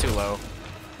 reach him. He's too low.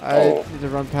 I Oh. need to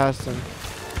run past him.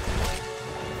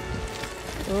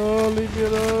 Oh, leave me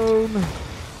alone.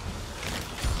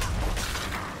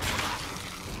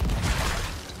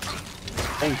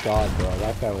 Thank God, bro.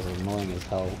 That guy was annoying as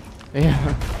hell.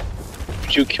 Yeah.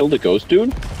 Did you kill the ghost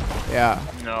dude? Yeah.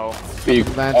 No. You,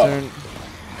 Lantern.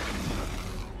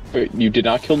 wait, you did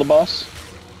not kill the boss?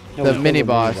 No, The we killed mini the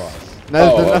boss. boss. There's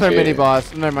Oh, another okay. mini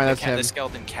boss. Never mind, that's The him.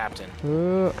 skeleton captain.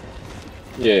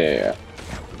 Yeah.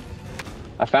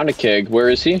 I found a keg. Where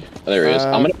is he? Oh, there he is.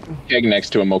 I'm gonna put a keg next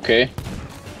to him, okay?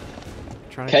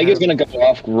 Trying to Keg is catch- gonna go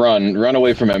off, run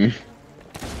away from him.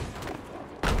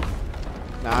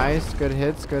 Nice, good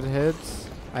hits,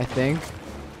 I think.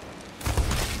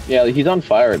 Yeah, he's on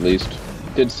fire at least.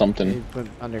 Did He something. went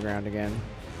underground again.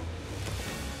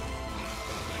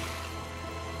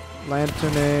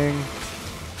 Lanterning.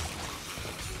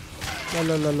 La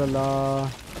la la la la.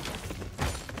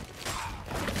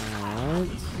 Alright.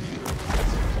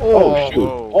 Oh, shoot.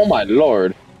 Whoa. Oh my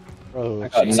lord. Bro, I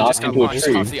got Jason knocked just got into a launched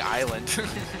tree. off the island.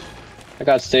 I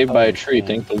got saved by a Oh, tree, man.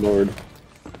 thank the lord.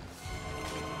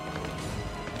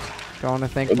 Do I want to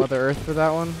thank Mother Earth for that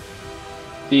one?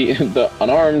 The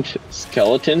unarmed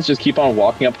skeletons just keep on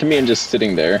walking up to me and just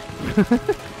sitting there.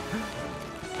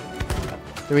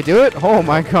 Did we do it? Oh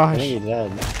my I gosh. think he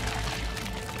did.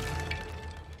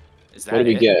 Is that What did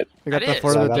we it? get? We got That the is.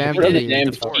 Fort of the I got the Damned Where's the did it. Key. damn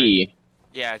The fort. key?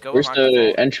 Yeah, go Where's unlock the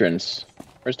vault. entrance?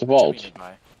 Where's the That's what we vault? need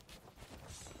by.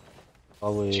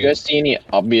 Probably. Did you guys see any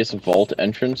obvious vault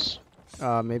entrance?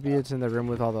 Maybe it's in the room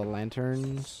with all the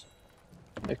lanterns.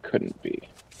 It couldn't be.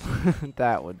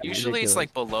 That would be Usually it's ridiculous.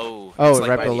 like below. Oh, it's like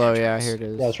right by the below. Yeah, entrance. here it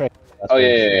is. Yeah, that's right. That's Oh right.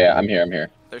 yeah. I'm here.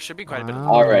 There should be quite a bit of.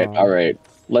 Wow. All right.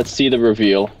 Let's see the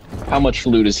reveal. How much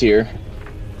loot is here?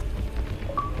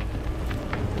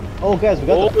 Oh, guys, we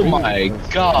got Oh the premium my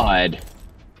currency. god.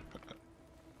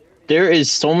 There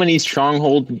is so many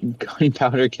stronghold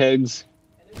gunpowder kegs.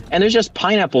 And there's just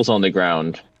pineapples on the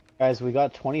ground. Guys, we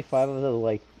got 25 of the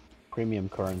like premium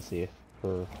currency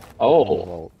for. Oh. the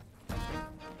vault.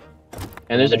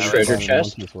 And there's a Nice. treasure One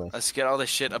chest. piece list. Let's get all this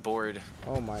shit aboard.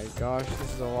 Oh my gosh,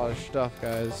 this is a lot of stuff,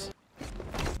 guys.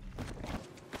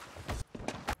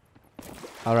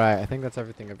 Alright, I think that's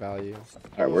everything of value.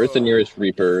 Alright, where's the nearest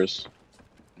reapers?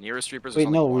 Nearest reapers. Wait,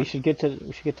 there's no, only we one. should get to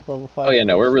level 5. Oh yeah,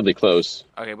 no, we're really close.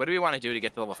 Okay, what do we want to do to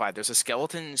get to level 5? There's a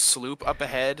skeleton sloop up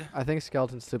ahead. I think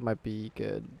Skeleton Sloop might be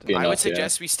good. Be I would enough, yeah.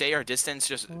 suggest we stay our distance,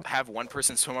 just have one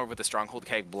person swim over with the stronghold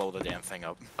keg, blow the damn thing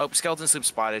up. Oh, skeleton sloop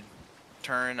spotted.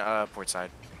 Turn port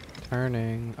side.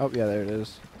 Turning. Oh, yeah, there it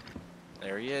is.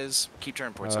 There he is. Keep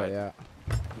turning port Oh, side. yeah.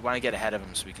 We want to get ahead of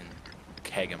him so we can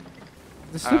keg him.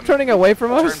 The sloop turning away from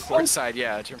Turn us? port side,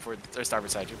 yeah. Turn port or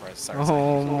starboard side. Starboard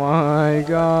Oh side. my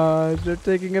gosh, they're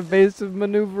taking evasive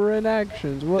maneuver in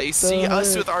actions. What They see the us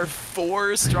heck? with our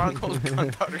 4 stronghold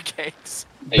gunpowder kegs.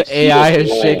 They The see AI us is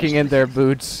land. shaking in their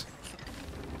boots.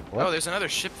 What? Oh, there's another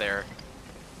ship there.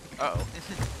 Uh-oh.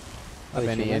 Of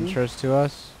any shooting? interest to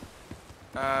us?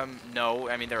 No.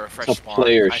 I mean, they're a fresh It's a spawn.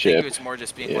 player I ship. think it's more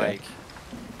just being Yeah. like,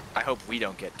 I hope we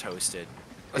don't get toasted.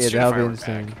 Let's Yeah, shoot a that'll be firework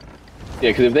insane. back. Yeah,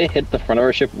 because if they hit the front of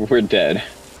our ship, we're dead.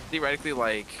 Theoretically,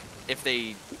 like, if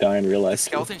they... Die in real The life.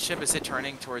 skeleton ship is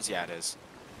turning towards Yadas.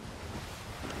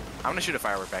 I'm gonna shoot a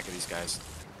firework back at these guys.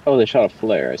 Oh, they shot a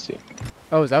flare. I see.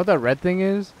 Oh, is that what that red thing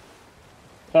is?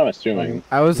 I'm assuming.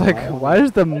 I was like, why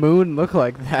does the moon look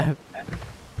like that?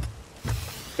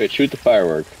 Wait, shoot the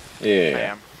firework. I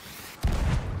Yeah. am.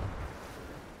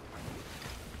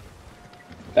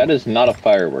 That is not a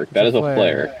firework. That is a a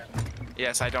flare. flare.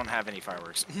 Yes, I don't have any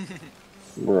fireworks.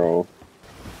 Bro.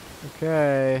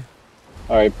 Okay,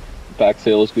 Alright, back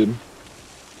sail is good.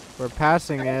 we're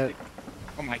passing it.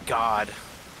 Oh my god.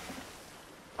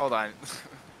 Hold on.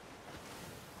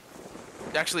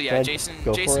 Actually, yeah, Ted, Jason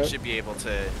go for it. should be able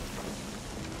to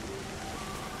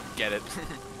get it.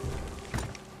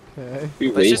 Okay,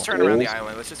 Let's just turn around the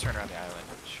island. Let's just turn around the island.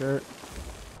 sure.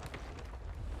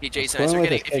 Hey, Jason, going as you're with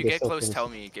getting, this if you keg is get so close, close. tell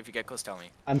me. If you get close, tell me.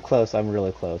 I'm close. I'm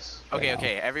really close. right Okay, now.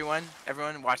 okay. Everyone,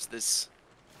 watch this.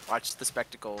 Watch the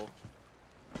spectacle.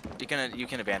 You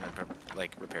can abandon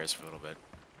like repairs for a little bit.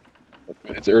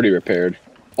 It's already repaired.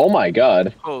 Oh my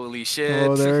god. Holy shit.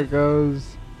 Oh, there it goes.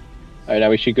 Alright, now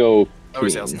we should go. Lower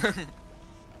sails. clean.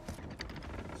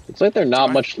 It's like they're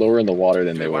not much lower in the water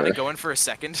than Do they they want were. to go in for a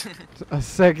second? A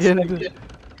second.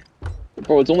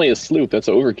 Bro, it's only a sloop. That's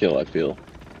overkill, I feel.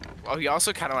 Well, you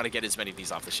also kind of want to get as many of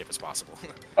these off the ship as possible.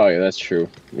 Oh yeah, that's true.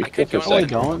 We I could could go go for Oh, in we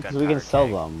second. don't, because we can Gunpowder sell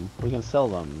keg. them. We can sell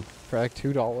them. For like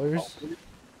 $2.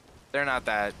 They're not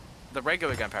that. The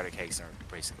regular gunpowder kegs are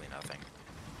basically nothing.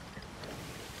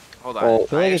 Hold on. Well, I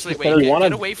feel like it's Actually, just wait. better- You want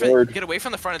a board- Get away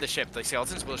from the front of the ship. The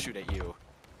skeletons will shoot at you.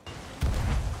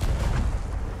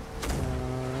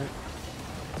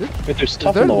 Wait, there's Is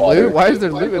stuff there in the water. loot? Why is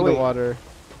there loot in the Wait. water?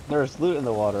 There's loot in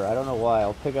the water. I don't know why.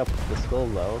 I'll pick up the skull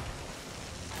though.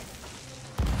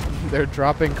 They're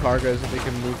dropping cargo so they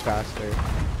can move faster.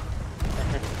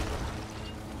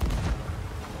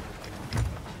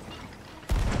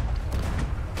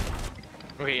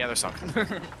 Okay, yeah, they're sunk.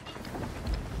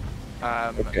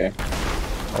 Okay.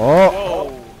 Oh! Whoa.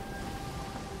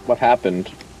 What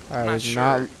happened? I not was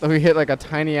sure. not. We hit like a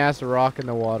tiny ass rock in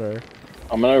the water.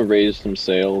 I'm gonna raise some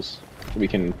sails so we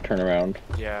can turn around.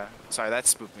 Yeah. Sorry, that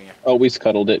spooked me. Oh, we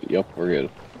scuttled it. Yep, we're good.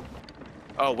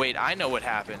 Oh wait, I know what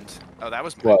happened. Oh, that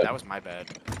was What? my bad.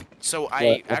 So What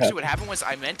actually happened? what happened was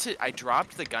I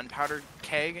dropped the gunpowder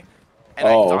keg, and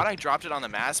Oh. I thought I dropped it on the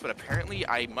mast, but apparently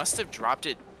I must have dropped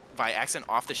it by accident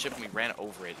off the ship and we ran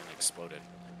over it and it exploded.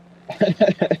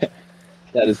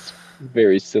 That is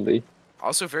very silly.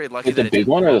 Also very lucky With the that it big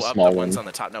didn't one or blow the up small the ones one? on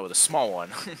the top. No, the small one.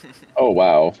 Oh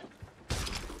wow.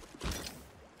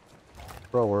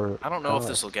 Bro, we're. I don't know if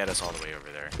this will get us all the way over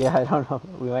there. Yeah, I don't know.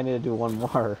 We might need to do one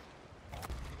more.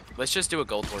 Let's just do a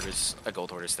gold hoarders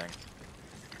thing.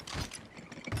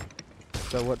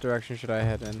 So what direction should I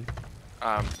head in?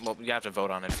 Well, you have to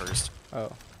vote on it first.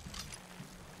 Oh.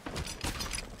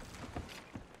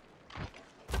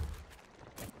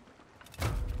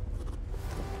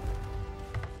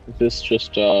 Is this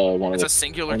just one of It's the a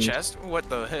singular ones? chest. What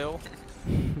the hell?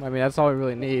 I mean, that's all we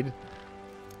really need.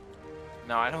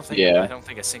 No, I don't think. Yeah. I don't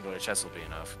think a singular chest will be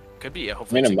enough. Could be a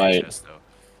hopefully I mean, it single might. chest though.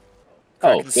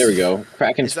 Oh, Kraken's- there we go.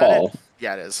 Kraken's Is that it? Fall.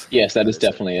 Yeah, it is. Yes, that is it.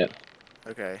 definitely it.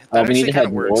 Okay. Oh, That we need actually to kinda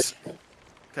head works. north,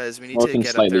 Because we need north to and get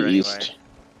up slightly there east. anyway.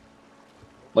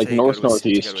 Like To north go to a- To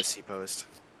go to a northeast. sea post.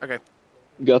 Okay.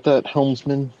 Got that,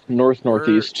 helmsman? North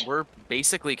northeast. We're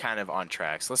basically kind of on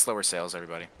tracks. Let's lower sails,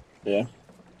 everybody. Yeah.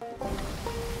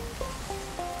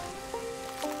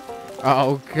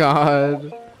 Oh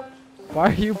god. Why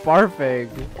are you barfing?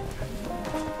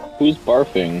 Who's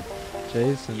barfing?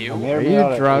 Jason. You? I may Are or may you not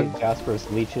have drunk? ate Jasper's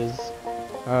leeches.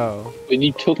 Oh. When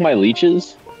you took my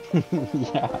leeches? Yeah.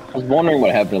 I was wondering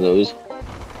what happened to those.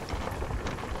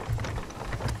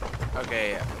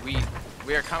 Okay,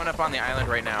 we are coming up on the island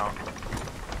right now.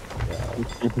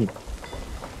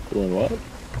 Doing what?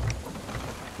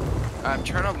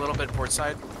 Turn a little bit port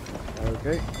side.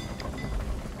 Okay.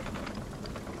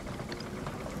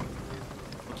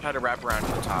 Try to wrap around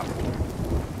to the top.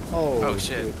 Oh,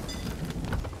 shit. dude.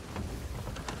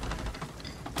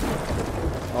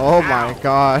 Oh my Ow.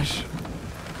 gosh.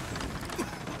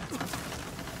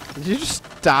 Did you just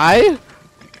die?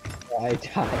 I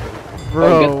died. Bro.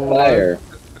 Oh, get the fire.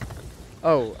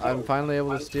 Oh, I'm finally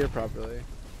able to steer properly.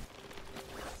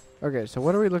 Okay, so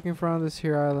what are we looking for on this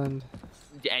here island?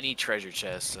 Any treasure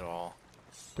chest at all.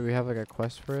 Do we have like a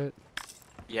quest for it?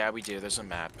 Yeah, we do. There's a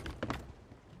map.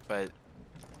 But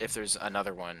if there's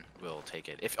another one, we'll take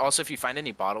it. If you find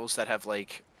any bottles that have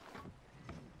like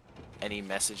any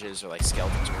messages or like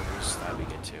skeletons orders, that'd be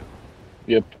good too.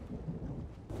 Yep.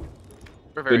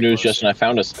 We're very Good news, close. Justin. I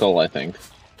found a skull, I think.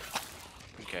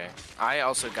 Okay. I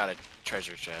also got a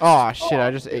treasure chest. Oh shit!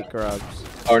 I just ate grubs.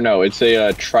 Or no, it's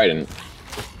a trident.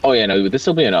 Oh yeah, no, this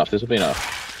will be enough. This will be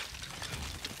enough.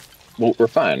 Well, we're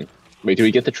fine. Wait, do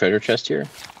we get the treasure chest here?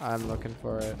 I'm looking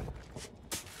for it.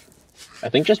 I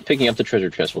think just picking up the treasure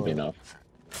chest will be enough.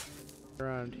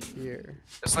 Around here.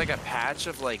 It's like a patch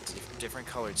of like different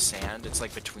colored sand. It's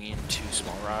like between two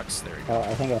small rocks. There you go. Oh,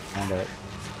 I think I found it.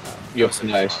 Yep, Goes in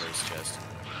nice. Father's chest.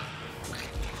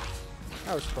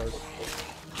 I was close.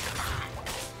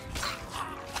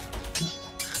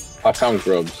 I found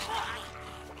grubs.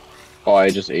 Oh, I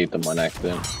just ate them on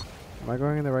accident. Am I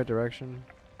going in the right direction?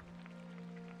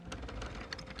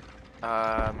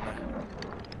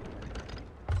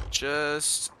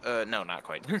 Just no, not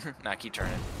quite. Nah, keep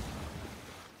turning.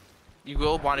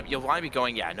 You'll want to be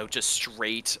going, yeah, no, just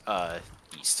straight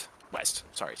west.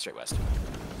 Sorry, straight west.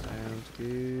 Sounds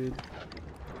good.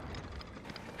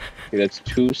 Okay, that's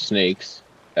 2 snakes.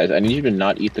 Guys, I need you to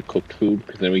not eat the cooked food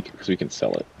because then we can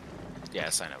sell it.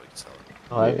 Yes, I know we can sell it.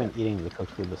 Oh, I've been eating the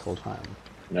cooked food this whole time.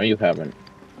 No, you haven't.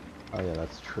 Oh yeah,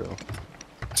 that's true.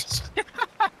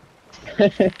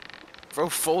 Bro,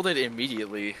 fold it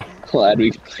immediately. Glad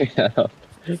we cleared that up.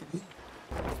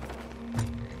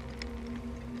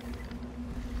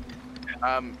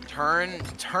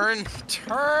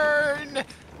 Turn!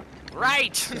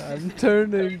 Right! I'm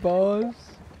turning, boss.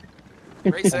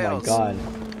 Great Oh sales. my god.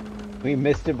 We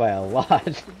missed it by a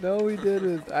lot. No, we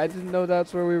didn't. I didn't know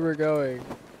that's where we were going.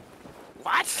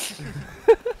 What?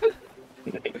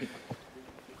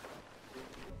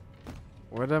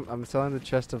 I'm selling the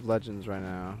chest of legends right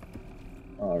now.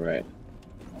 Alright.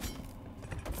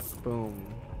 Boom.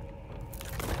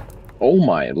 Oh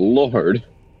my lord.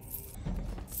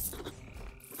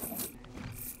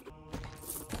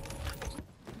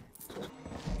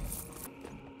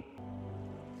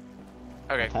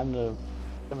 Okay. Time to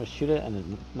shoot it and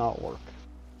it not work.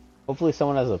 Hopefully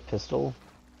someone has a pistol.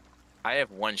 I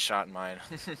have 1 shot in mine.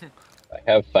 I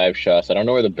have 5 shots. I don't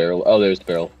know where the barrel. Oh, there's the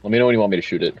barrel. Let me know when you want me to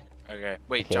shoot it. Okay.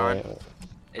 Wait, Okay. John.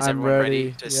 Is I'm everyone ready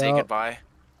ready. to say Yep. goodbye?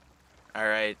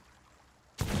 Alright.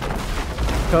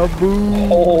 Kaboom!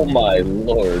 Oh my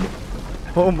lord.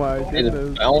 Oh my It's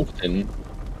goodness. bouncing.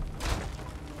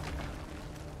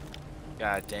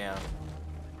 God damn.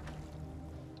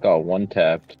 Got 1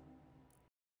 tapped.